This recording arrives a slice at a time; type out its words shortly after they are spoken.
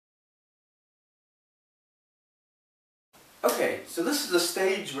Okay, so this is the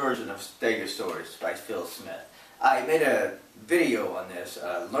stage version of Stegosaurus by Phil Smith. I made a video on this,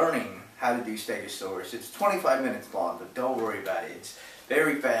 learning how to do Stegosaurus. It's 25 minutes long, but don't worry about it. It's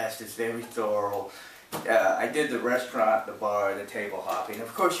very fast, it's very thorough. I did the restaurant, the bar, the table hopping.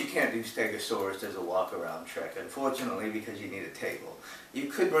 Of course you can't do Stegosaurus as a walk-around trick, unfortunately, because you need a table. You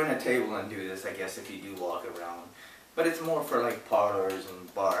could bring a table and do this, I guess, if you do walk around. But it's more for like parlors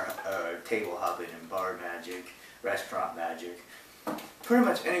and bar, table hopping and bar magic, restaurant magic. Pretty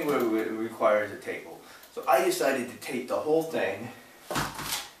much anywhere it requires a table. So I decided to tape the whole thing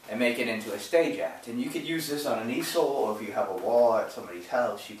and make it into a stage act. And you could use this on an easel, or if you have a wall at somebody's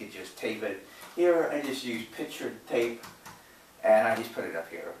house, you could just tape it. Here I just use picture tape, and I just put it up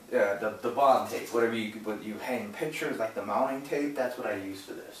here. The bond tape, whatever you hang pictures, like the mounting tape, that's what I use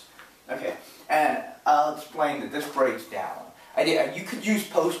for this. Okay, and I'll explain that this breaks down. You could use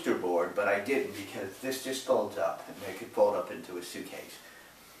poster board, but I didn't because this just folds up, and it could fold up into a suitcase.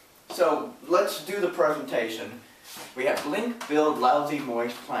 So let's do the presentation. We have blink, build, lousy,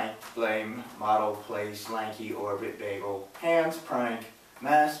 moist, plank, blame, model, place, lanky, orbit, bagel, hands, prank,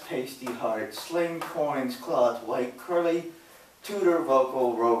 mass, pasty, heart, sling, coins, cloth, white, curly, tutor,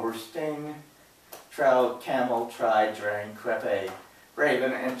 vocal, rover, sting, trout, camel, try, drain, crepe,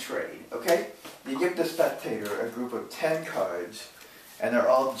 raven, and trade. Okay? You give the spectator a group of 10 cards, and they're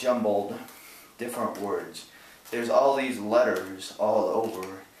all jumbled, different words. There's all these letters all over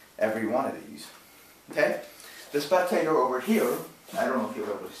every one of these. Okay? The spectator over here, I don't know if you'll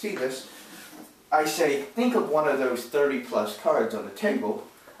be able to see this, I say, think of one of those 30 plus cards on the table.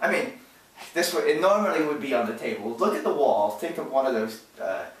 I mean, it normally would be on the table. Look at the wall, think of one of those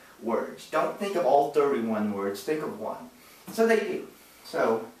words. Don't think of all 31 words, think of one. So they do.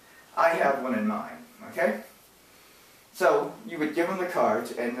 So I have one in mind, okay? So you would give them the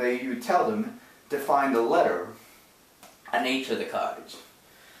cards, and you would tell them to find the letter on each of the cards.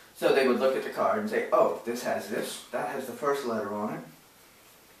 So they would look at the card and say, oh, this has this, that has the first letter on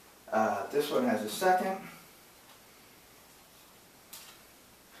it. This one has the second,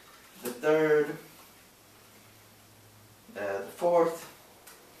 the third, the fourth,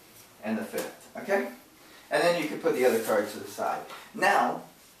 and the fifth, okay? And then you can put the other cards to the side. Now,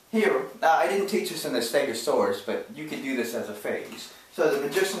 here, I didn't teach this in the Stegosaurus, but you can do this as a phase. So the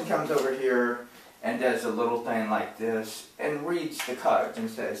magician comes over here and does a little thing like this and reads the cards and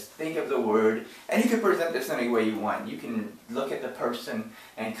says, think of the word, and you can present this any way you want. You can look at the person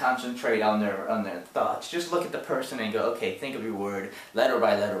and concentrate on their thoughts. Just look at the person and go, okay, think of your word, letter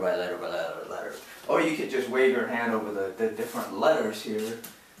by letter by letter by letter by letter. Or you could just wave your hand over the different letters here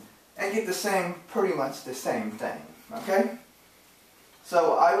and get the same, pretty much the same thing, okay?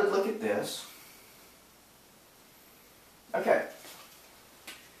 So I would look at this, okay,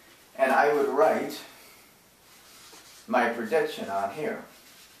 and I would write my prediction on here,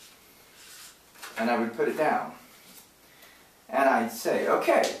 and I would put it down, and I'd say,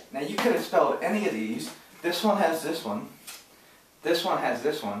 okay, now you could have spelled any of these. This one has this one, this one has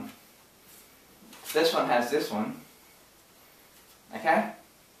this one, this one has this one, okay?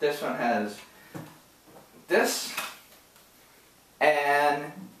 This one has this,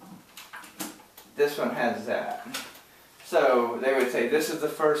 and this one has that. So they would say this is the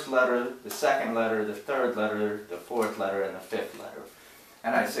first letter, the second letter, the third letter, the fourth letter, and the fifth letter.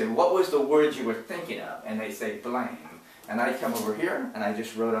 And I'd say, what was the word you were thinking of? And they'd say, blame. And I'd come over here, and I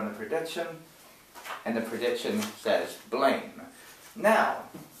just wrote on the prediction, and the prediction says, blame. Now,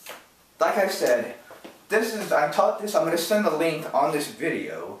 like I said, I taught this, I'm going to send the link on this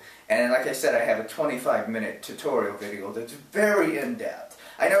video, and like I said, I have a 25-minute tutorial video that's very in-depth.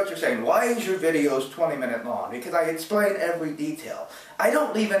 I know what you're saying, why is your videos 20-minute long? Because I explain every detail. I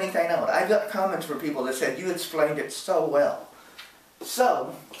don't leave anything out. I've got comments from people that said, you explained it so well.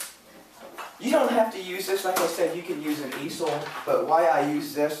 So, you don't have to use this, like I said, you can use an easel, but why I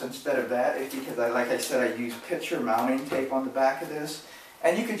use this instead of that is because, like I said, I use picture mounting tape on the back of this.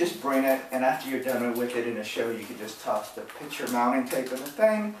 And you could just bring it, and after you're done with it in a show, you could just toss the picture mounting tape in the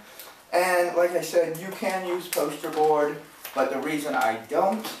thing. And like I said, you can use poster board, but the reason I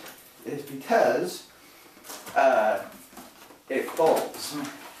don't is because it folds.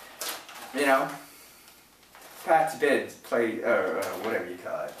 You know, Pat's big play, or whatever you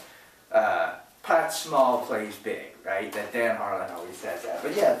call it. Pat Small plays big, right? That Dan Harlan always says that.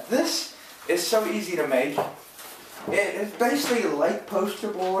 But yeah, this is so easy to make. It's basically like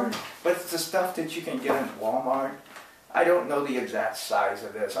poster board, but it's the stuff that you can get in Walmart. I don't know the exact size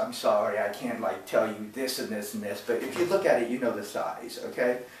of this. I'm sorry, I can't like tell you this and this and this, but if you look at it, you know the size,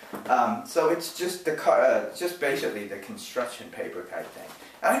 okay? So it's just just basically the construction paper type thing.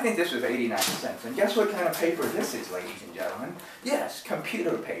 And I think this was 89 cents. And guess what kind of paper this is, ladies and gentlemen? Yes,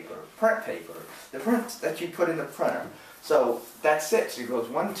 computer paper, print paper. The prints that you put in the printer. So that's it. So it goes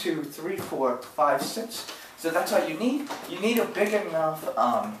 1, 2, 3, 4, 5, 6. So that's all you need. You need a big enough.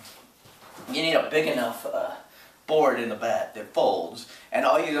 Board in the back that folds, and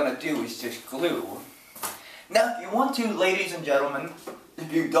all you're gonna do is just glue. Now, if you want to, ladies and gentlemen,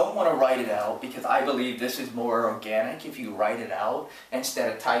 if you don't want to write it out, because I believe this is more organic if you write it out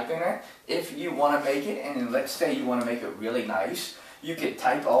instead of typing it. If you want to make it, and let's say you want to make it really nice, you could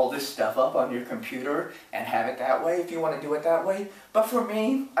type all this stuff up on your computer and have it that way if you want to do it that way. But for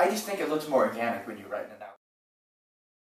me, I just think it looks more organic when you write it.